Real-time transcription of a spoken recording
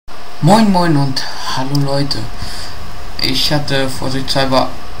Moin moin und hallo Leute. Ich hatte vorsichtshalber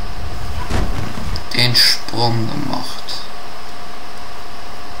den Sprung gemacht.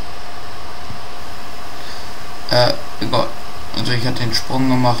 Egal. Also ich hatte den Sprung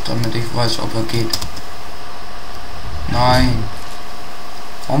gemacht, damit ich weiß, ob er geht. Nein.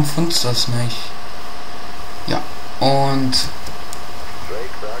 Warum funzt das nicht? Ja. Und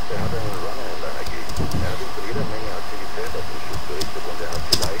Drake sagt, er hat einen Runner in seiner Gegend. Er hat ihm zu jeder Menge Aktivität auf den Schiff berichtet und er hat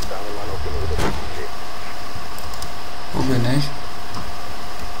vielleicht einen Mann auf dem Oberdeck gesehen. wo bin ich?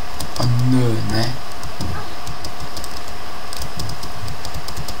 Oh nö, ne?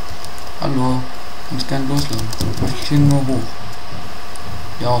 Hallo. Kannst gern loslassen. Ich gehe nur hoch.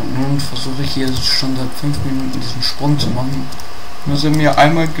 Ja, und nun versuche ich hier schon seit 5 Minuten diesen Sprung zu machen. Nur ist er mir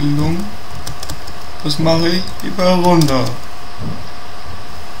einmal gelungen. Was mache ich? Lieber runter.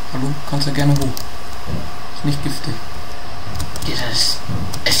 Hallo, kannst ja gerne hoch. Ist nicht giftig. Dieses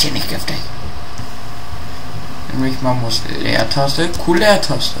ist hier nicht giftig. Nämlich man muss Leertaste,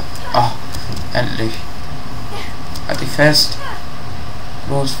 Leertaste. Ah, endlich. Halt dich fest.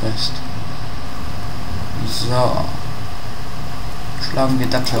 Los fest. So. Schlagen wir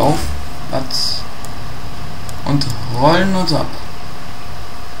das hier auf. Platz. Und rollen uns ab.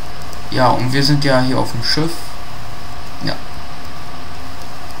 Ja, und wir sind ja hier auf dem Schiff. Ja.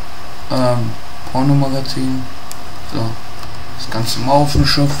 Pornomagazin. So. Das Ganze mal auf dem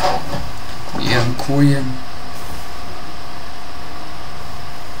Schiff. Ihren Kojen.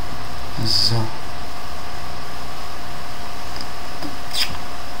 So.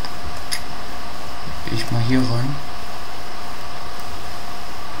 Gehe ich mal hier rein.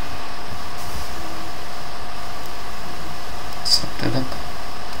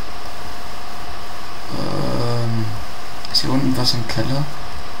 Ist hier unten was im Keller?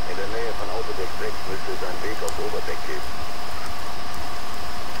 In der Nähe von Autodeck 6 müsste es einen Weg aufs Oberdeck geben.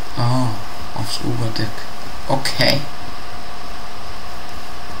 Ah, aufs Oberdeck. Okay.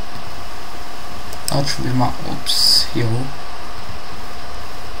 Latschen wir mal, ups, hier hoch.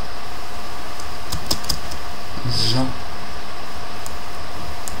 So.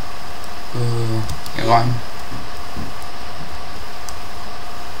 Hier rein.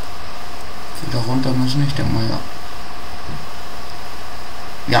 Wieder runter müssen, ich denke mal, ja.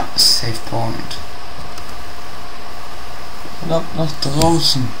 Ja, Save Point. Und ab nach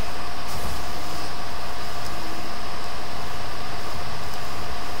draußen.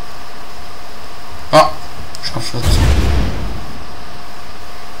 Ah, Scharfschütze.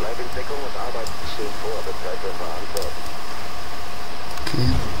 Bleib in Deckung und arbeite schön vor, aber Zeit für ein paar Antworten. Okay,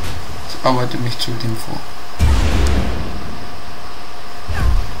 ich arbeite mich zu dem vor.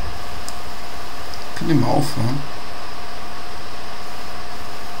 Könnt ihr mal aufhören?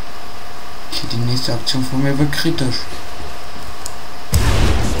 Okay, die nächste Aktion von mir wird kritisch.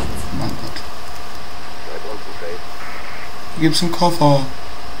 Mein Gott. Bleib unten safe. Hier gibt's einen Koffer.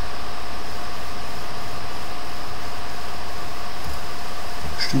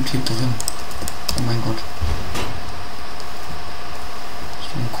 Stimmt hier drin. Oh mein Gott.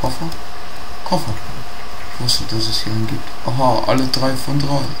 Ist ein Koffer? Koffer. Ich wusste, dass es hier einen gibt. Aha, alle 3 von 3.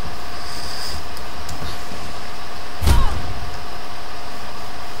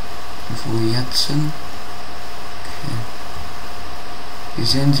 Wo wir jetzt sind. Okay. Hier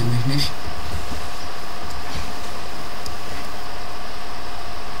sehen sie mich nicht.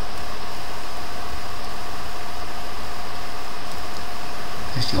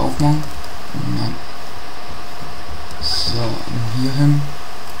 Kann ich die aufmachen? Nein. So, und hier hin.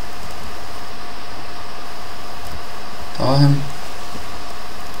 Dahin.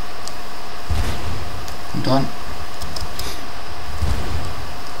 Und dann.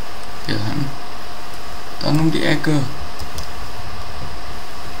 Hier hin. Dann um die Ecke.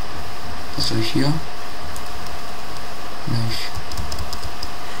 Was soll ich hier? Nicht.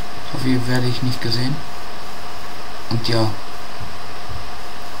 Ich hoffe, hier werde ich nicht gesehen. Und ja.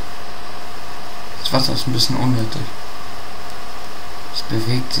 Das Wasser ist ein bisschen unnötig. Es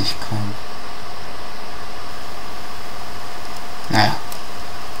bewegt sich kaum. Naja.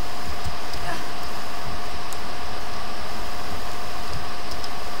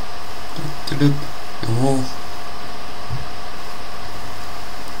 Hier hoch.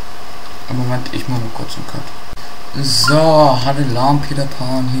 Moment, ich mache nur kurz einen Cut. So, Alarm Peter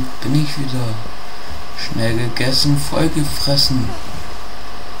Pan, hier bin ich wieder. Schnell gegessen, voll gefressen.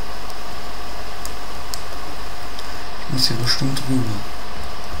 Ich muss hier bestimmt rüber.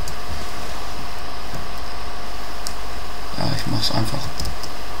 Ja, ich mach's einfach.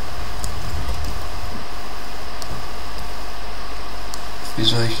 Wie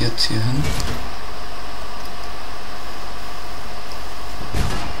soll ich jetzt hier hin?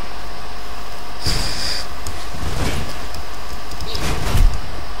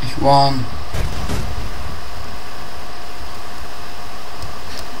 Run.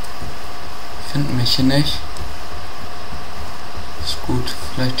 Finden mich hier nicht. Ist gut.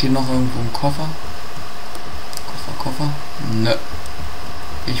 Vielleicht hier noch irgendwo ein Koffer. Koffer. Nö.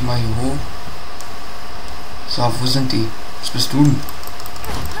 Geh ich mal hier hoch. So, wo sind die? Was bist du denn?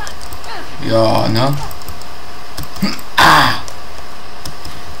 Ja, ne? Ah!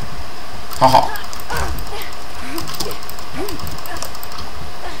 Haha.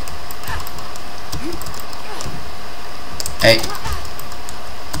 Ey.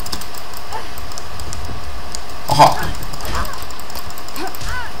 Aha.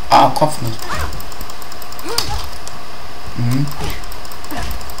 Ah, Kopfnuss. Mhm.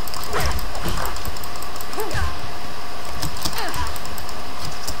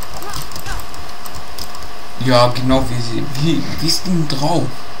 Ja, genau wie ist denn drauf?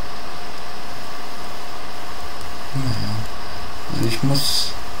 Naja. Also ich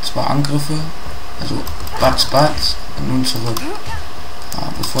muss zwar Angriffe, also Batz und nun zurück. Ah,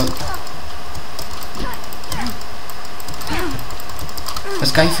 bevor. Ich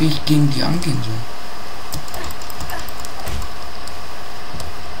weiß gar nicht, wie ich gegen die angehen soll.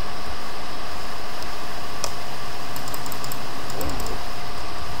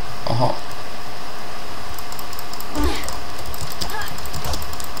 Aha.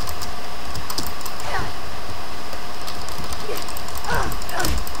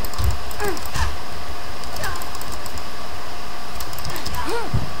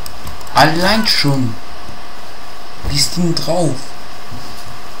 Allein schon. Wie ist denn drauf?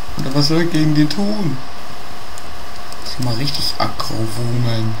 Oder was soll ich gegen die tun? Das ist mal richtig aggro,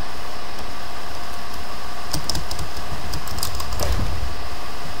 Woman.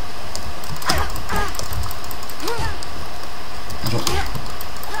 Also.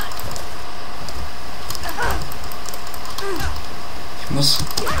 Ich muss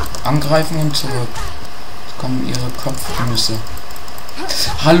angreifen und zurück. Jetzt kommen ihre Kopfnüsse.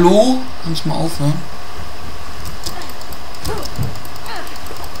 Hallo? Kannst du mal aufhören?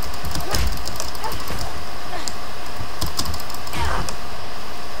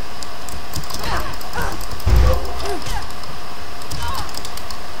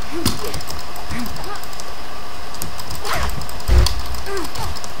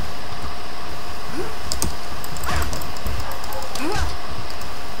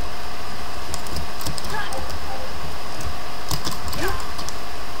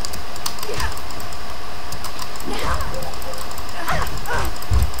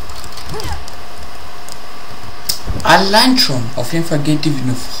 Allein schon. Auf jeden Fall geht die wie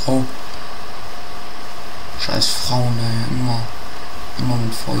eine Frau. Scheiß Frauen, ey. Immer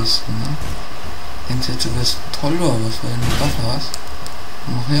mit Fäusten, ne? Denkst du jetzt, du wirst toll oder was, weil du eine Waffe hast?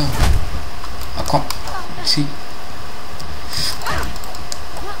 Mach her. Ah, komm. Zieh.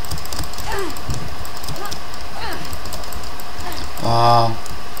 Ah.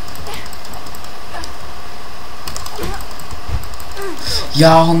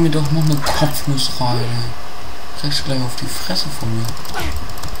 Ja, hau mir doch noch eine Kopfnuss rein, ey. Kriegst gleich auf die Fresse von mir.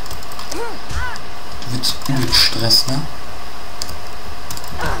 Du willst übel Stress, ne?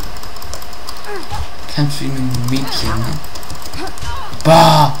 Kämpfst wie ein Mädchen, ne?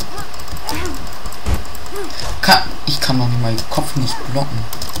 Bah! Ich kann noch nicht mal die Kopfnuss blocken.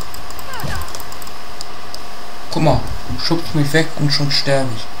 Guck mal, schubst mich weg und schon sterbe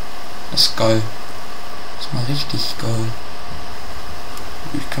ich. Das ist geil. Das ist mal richtig geil.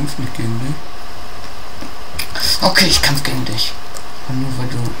 Ich kämpfe nicht gegen dich. Okay, ich kämpfe gegen dich. Und nur weil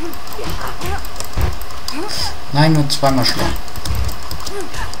du... Nein, nur zweimal schlagen.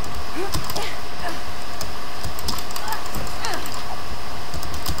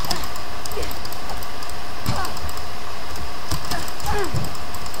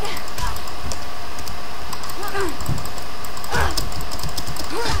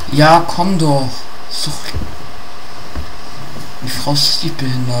 Ja, komm doch. So. Die Frau ist richtig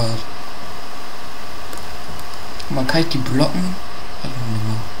behindert. Man kann ich die blocken? Also nicht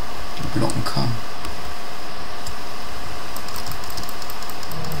mehr. Die blocken kann.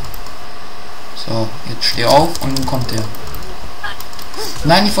 So, jetzt steh auf und nun kommt der.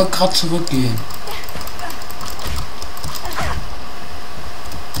 Nein, ich wollte gerade zurückgehen.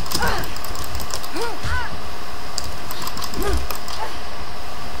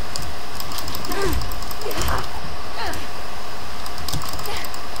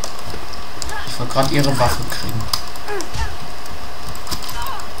 Ich wollte gerade ihre Waffe kriegen.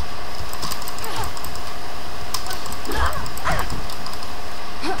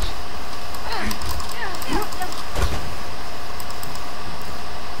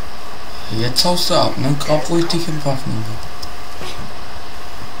 Jetzt haust du ab, ne? Grab ruhig dich im Waffen.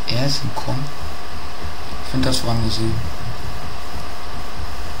 Er ist im Kommt. Ich finde, das war eine 7.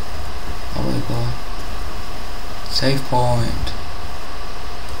 Aber egal. Save Point.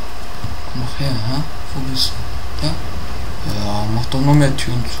 Komm noch her, hä? Wo bist du? Ja? Ja, mach doch noch mehr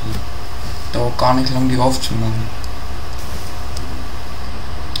Türen zu. Dauert gar nicht lang, die aufzumachen.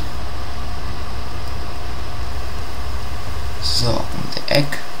 So, und der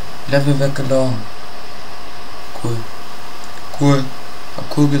Eck. Level weggeladen. Cool. Cool.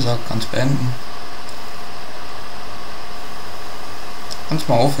 Hab cool gesagt, kannst beenden. Kannst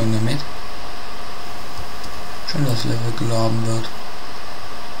mal aufhören damit. Schön, dass Level geladen wird.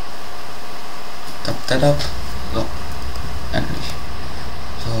 So, endlich.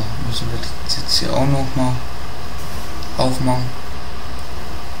 So, müssen wir das jetzt hier auch noch mal aufmachen.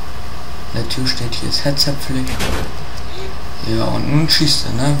 In der Tür steht, hier ist Headset-Pflicht. Ja, und nun schießt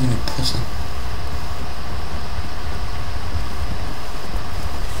er, ne? Wie eine Pusse.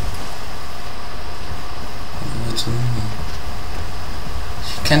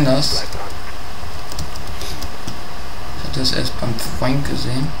 Ich kenne das. Ich hatte es erst beim Freund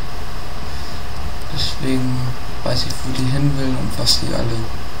gesehen. Deswegen weiß ich, wo die hin will und was die alle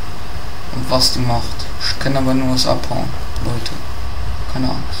und was die macht. Ich kann aber nur was abhauen, Leute. Keine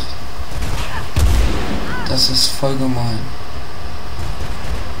Angst. Das ist voll gemein.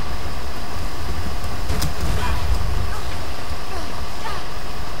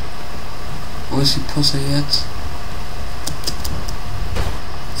 Wo ist die Pusse jetzt?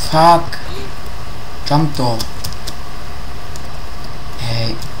 Fuck! Jump doch!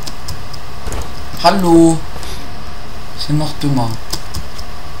 Hey! Hallo! Ist ja noch dümmer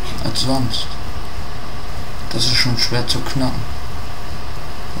als sonst. Das ist schon schwer zu knacken.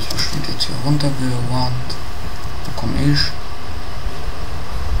 Das bestimmt jetzt hier runtergewandt. Da komm ich.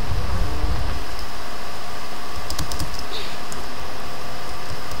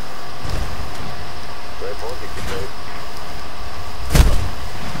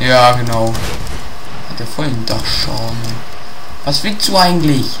 Ja, genau. Hat der voll den Dachschaden. Was willst du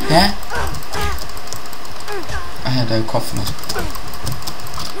eigentlich? Hä? Ach ja, der Kopf noch.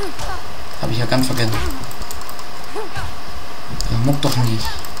 Habe ich ja ganz vergessen. Ja, muck doch nicht.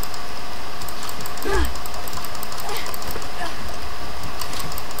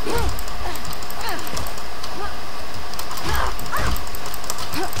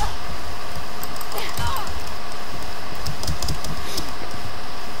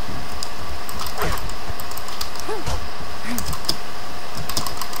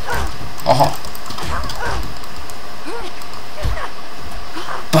 Aha.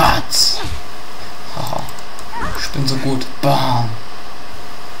 Batz. Haha. Ich bin so gut. Bam.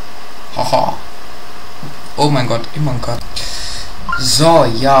 Haha. Oh mein Gott, immer ein Cut. So,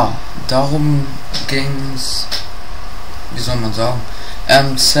 ja. Darum ging's. Wie soll man sagen?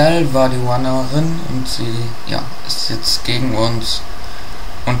 Cell war die Runnerin und sie, ja, ist jetzt gegen uns.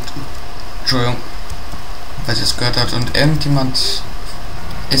 Und, Entschuldigung, weil sie es gehört hat. Und irgendjemand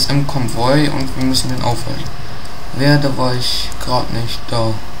ist im Konvoi und wir müssen den aufhalten. Wer, da war ich gerade nicht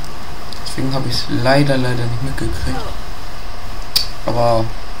da. Deswegen habe ich es leider nicht mitgekriegt. Aber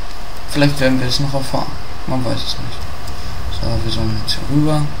vielleicht werden wir es noch erfahren. Man weiß es nicht. So, wir sollen jetzt hier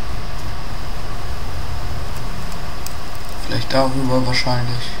rüber. Vielleicht darüber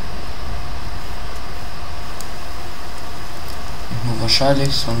wahrscheinlich. Nicht nur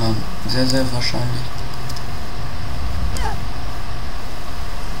wahrscheinlich, sondern sehr wahrscheinlich.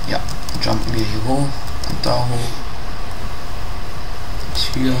 Ja, jumpen wir hier hoch und da hoch. Und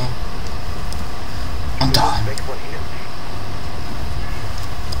hier. Und da.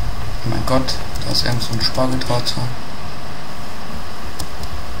 Oh mein Gott, da ist irgend so ein Spargeldrahtzaun.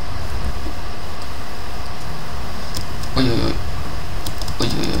 Uiuiui.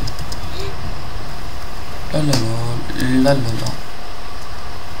 Uiuiui. Lalala.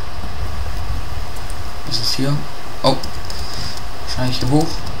 Was ist hier? Oh. Wahrscheinlich hier hoch.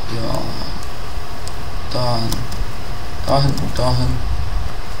 Ja. Dahin und dahin.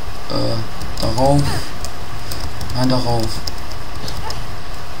 Darauf. Nein, darauf.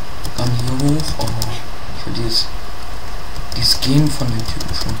 Dann hier hoch. Oh. Für dieses Gehen von den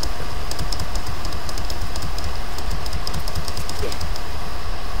Typen schon.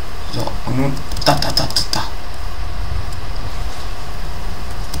 So, und nun da.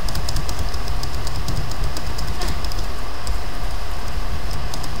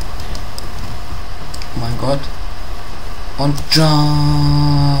 Oh mein Gott. Und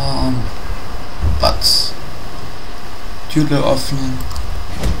Jump. Batz. Tür öffnen.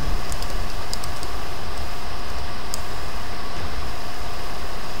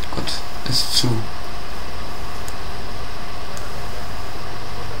 Gut, ist zu.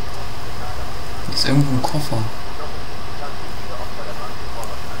 Ist irgendwo ein Koffer.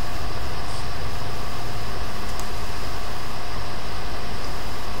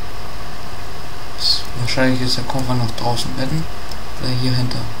 Wahrscheinlich ist der Koffer noch draußen werden. Oder hier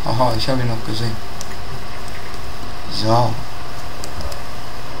hinter. Aha, ich habe ihn noch gesehen. So.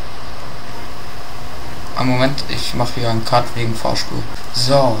 Einen Moment, ich mache hier einen Cut wegen Fahrstuhl.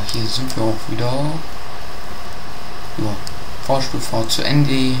 So, hier sind wir auch wieder. Ja, Fahrstuhlfahrt zu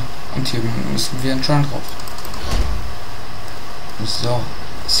Ende. Und hier müssen wir anscheinend raus. So,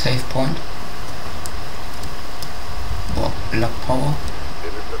 Save Point. Boah, Lack Power.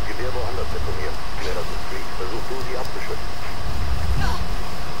 Wir müssen das Gewehr woanders deponieren. Klär das mit Creek. Versuch du, sie abzuschützen. Ja,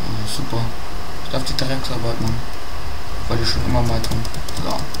 super. Ich darf die Drecksarbeit machen. Wollte ich schon immer mal tun. So.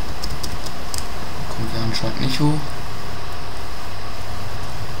 Kommen wir anscheinend nicht hoch.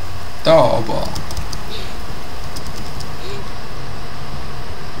 Da aber.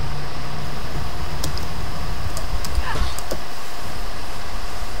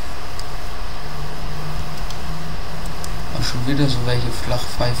 Und schon wieder so welche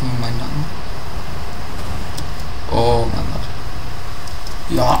Flachpfeifen in meinen Nacken. Oh mein Gott.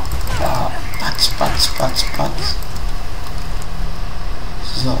 Ja, ja, patz, patz, patz, patz.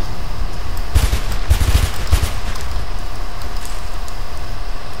 So.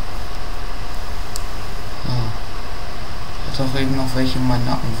 Hat auch eben noch welche in meinen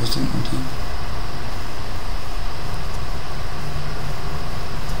Nacken. Wo sind denn die?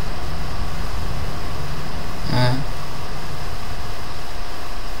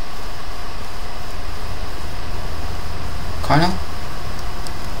 Keiner?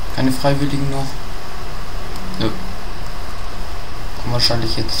 Keine Freiwilligen noch? Nö. Und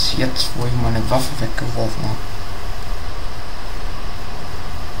wahrscheinlich jetzt, wo ich meine Waffe weggeworfen habe.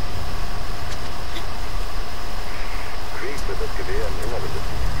 Creek wird das Gewehr im Inneren des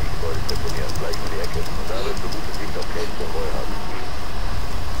Gebäudes deponieren. Gleich um die Ecke. Und da wird so gutes Licht auf Case und Roy haben.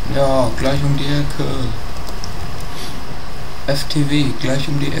 Ja, gleich um die Ecke. FTW, gleich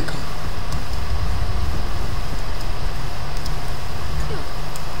um die Ecke.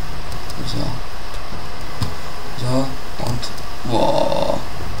 So. So, und... Wow.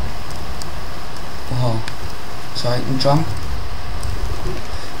 Wow. Seitenjump.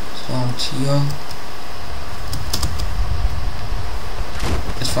 So, und hier...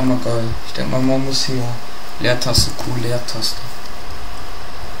 Das war mal geil. Ich denke mal, man muss hier... Leertaste, Q, Leertaste.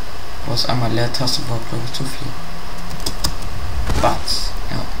 Was einmal Leertaste war, glaube ich, zu viel. Batz.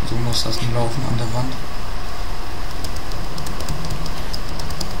 Ja, so muss das laufen an der Wand.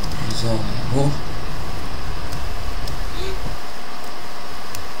 So, hoch.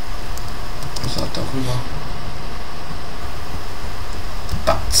 So, darüber.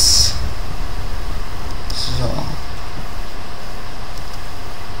 Batz. So.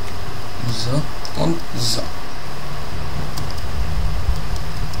 So und so.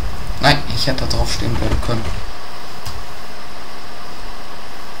 Nein, ich hätte da drauf stehen bleiben können.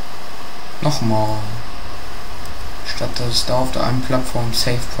 Nochmal. Statt dass es da auf der einen Plattform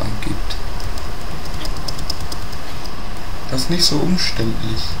Save Point gibt. Das ist nicht so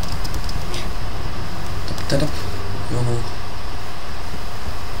umständlich. Hier hoch.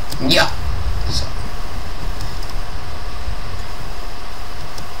 Ja. So.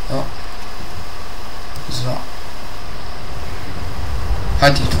 Ja. So.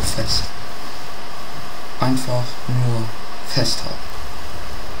 Halt dich doch fest. Einfach nur festhalten.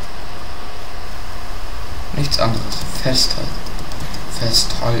 Nichts anderes. Festhalten.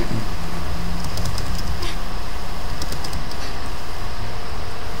 Festhalten.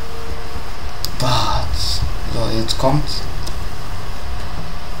 Batz. So, jetzt kommt's.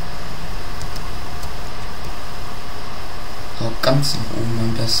 So, ganz nach oben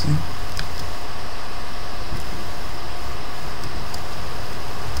am besten.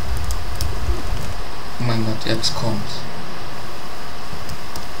 Oh mein Gott, jetzt kommt's.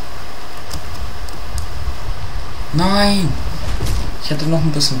 Nein! Ich hätte noch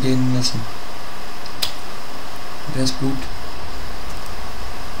ein bisschen gehen müssen. Wäre es gut.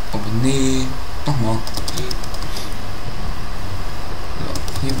 Aber nee. Nochmal. So,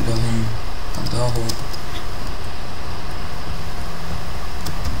 hier wieder hin. Dann da hoch.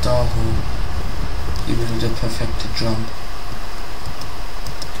 Da hoch. Hier wieder der perfekte Jump.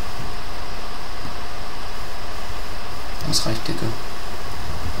 Das reicht, Dicke.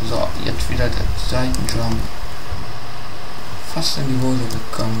 So, jetzt wieder der Seitenjump. Fast in die Hose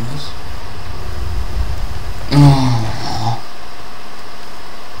gegangen ist. Oh.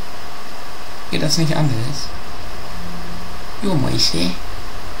 Geht das nicht anders? Jo, Mäuse.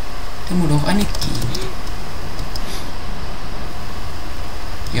 Der muss doch eine gehen.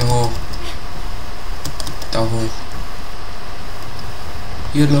 Hier hoch. Da hoch.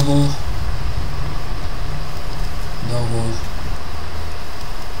 Hier da hoch. Da hoch.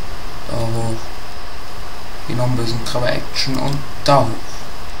 Da hoch. Hier noch ein bisschen Cover-Action und da hoch.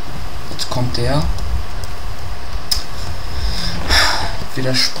 Jetzt kommt der.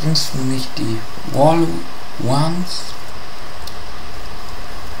 Entweder springst du nicht die Wall once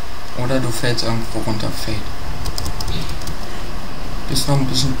oder du fällst irgendwo runter. Fade. Ist noch ein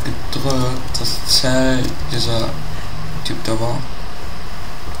bisschen gedrückt, das Zelt, dieser Typ da war,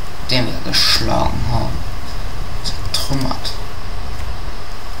 den wir geschlagen haben. Zertrümmert.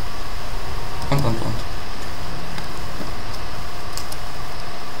 Und.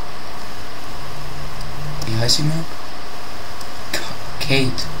 Wie heißt die Map?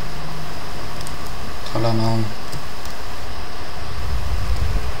 Kate. Toller Name.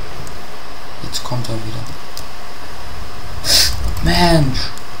 Jetzt kommt er wieder. Mensch!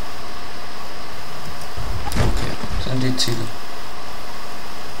 Okay, das sind die Ziele.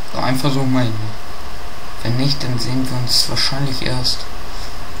 So, ein Versuch mal hin. Wenn nicht, dann sehen wir uns wahrscheinlich erst,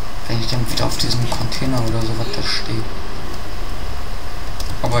 wenn ich dann wieder auf diesen Container oder so was da stehe.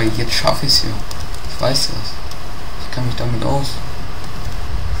 Aber jetzt schaffe ich es ja. Ich weiß das. Ich kann mich damit aus.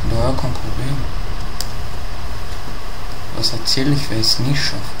 Von daher kein Problem. Was erzähle ich, wer es nicht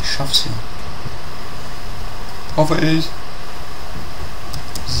schafft? Ich schaff's ja. Hoffe ich.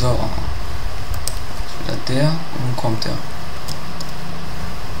 So. Jetzt wieder der und nun kommt der.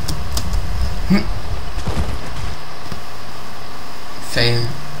 Fail.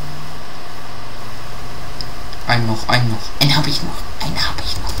 Einen noch. Einen habe ich noch.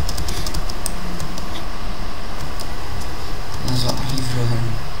 So, hier wieder hin.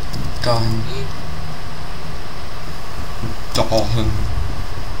 Dahin. Dahin.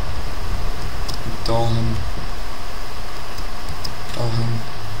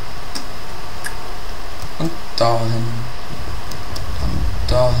 Und dahin. Und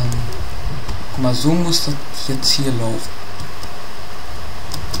dahin. Guck mal, so muss das jetzt hier laufen.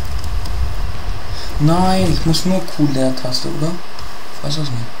 Nein, ich muss nur Q-Leertaste, oder? Ich weiß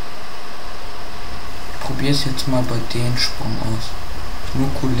das nicht. Ich probiere es jetzt mal bei den Sprung aus. Nur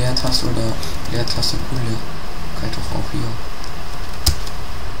Q-Leertaste oder Leertaste Q-Leer. Kann ich doch auch hier.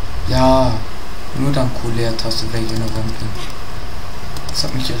 Ja, nur dann Q-Leertaste, wenn ich in der Wand bin. Das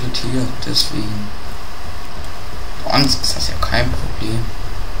hat mich irritiert, deswegen. Sonst ist das ja kein Problem.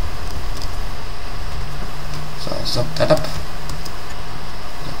 So, zap.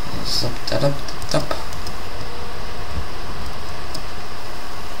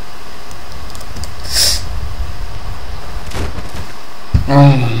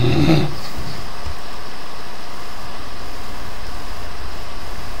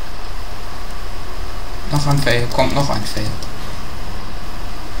 Noch ein Fail, kommt noch ein Fail.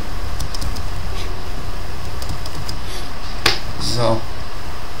 So.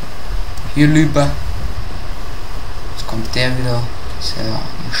 Hier lieber. Jetzt kommt der wieder. Ist ja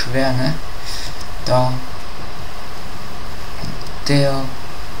nicht schwer, ne? Da. Und der.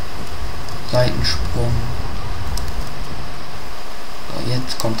 Seitensprung. So,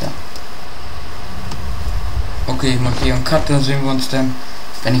 jetzt kommt er. Okay, ich mache hier einen Cut, da sehen wir uns dann,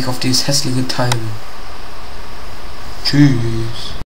 wenn ich auf dieses hässliche Teil bin. Tschüss.